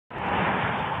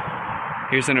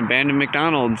Here's an abandoned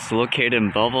McDonald's located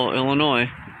in Belleville, Illinois.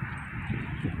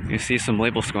 You see some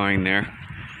label scoring there.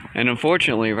 And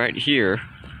unfortunately, right here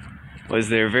was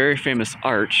their very famous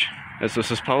arch, as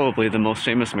this is probably the most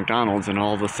famous McDonald's in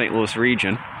all the St. Louis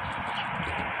region.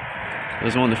 It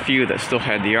was one of the few that still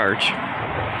had the arch.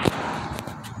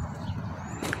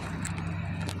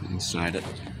 Inside it.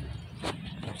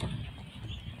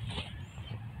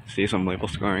 See some label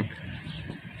scoring.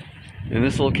 And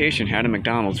this location had a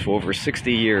McDonald's for over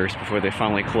 60 years before they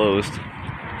finally closed.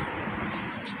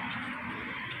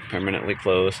 Permanently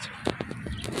closed.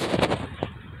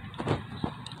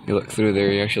 You look through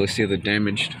there, you actually see the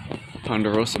damaged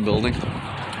Ponderosa building.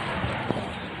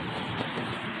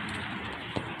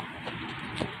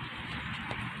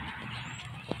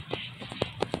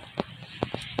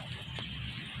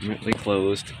 Permanently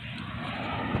closed.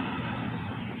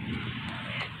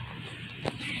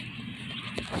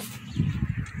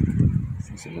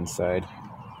 This is inside.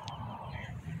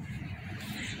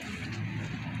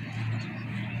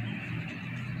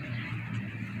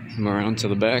 Come around to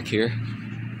the back here.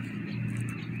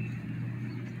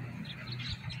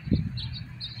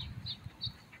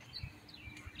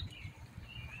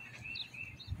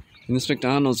 And this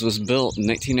McDonald's was built in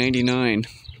 1999.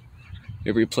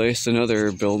 It replaced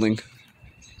another building,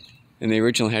 and they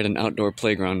originally had an outdoor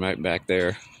playground right back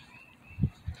there.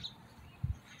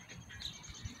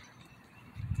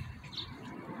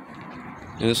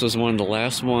 And this was one of the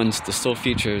last ones to still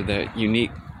feature that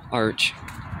unique arch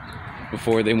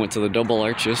before they went to the double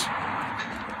arches.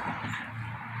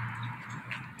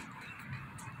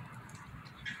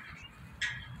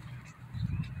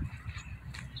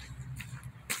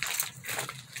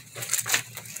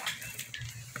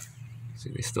 See,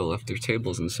 they still left their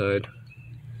tables inside.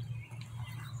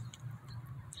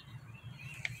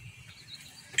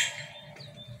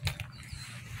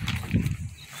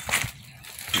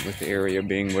 With the area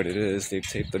being what it is, they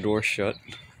taped the door shut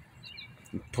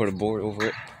and put a board over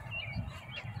it.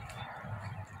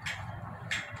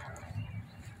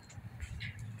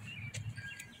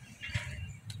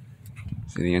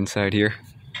 See the inside here?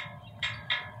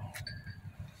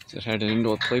 It had an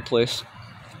indoor play place.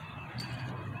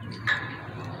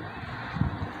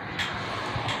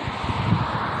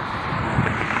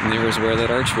 And there was where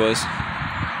that arch was.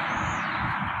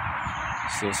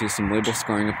 Still see some label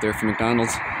scoring up there for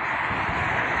McDonald's.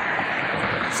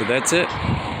 So that's it.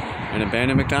 An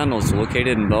abandoned McDonald's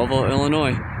located in Belleville,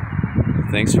 Illinois.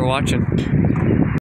 Thanks for watching.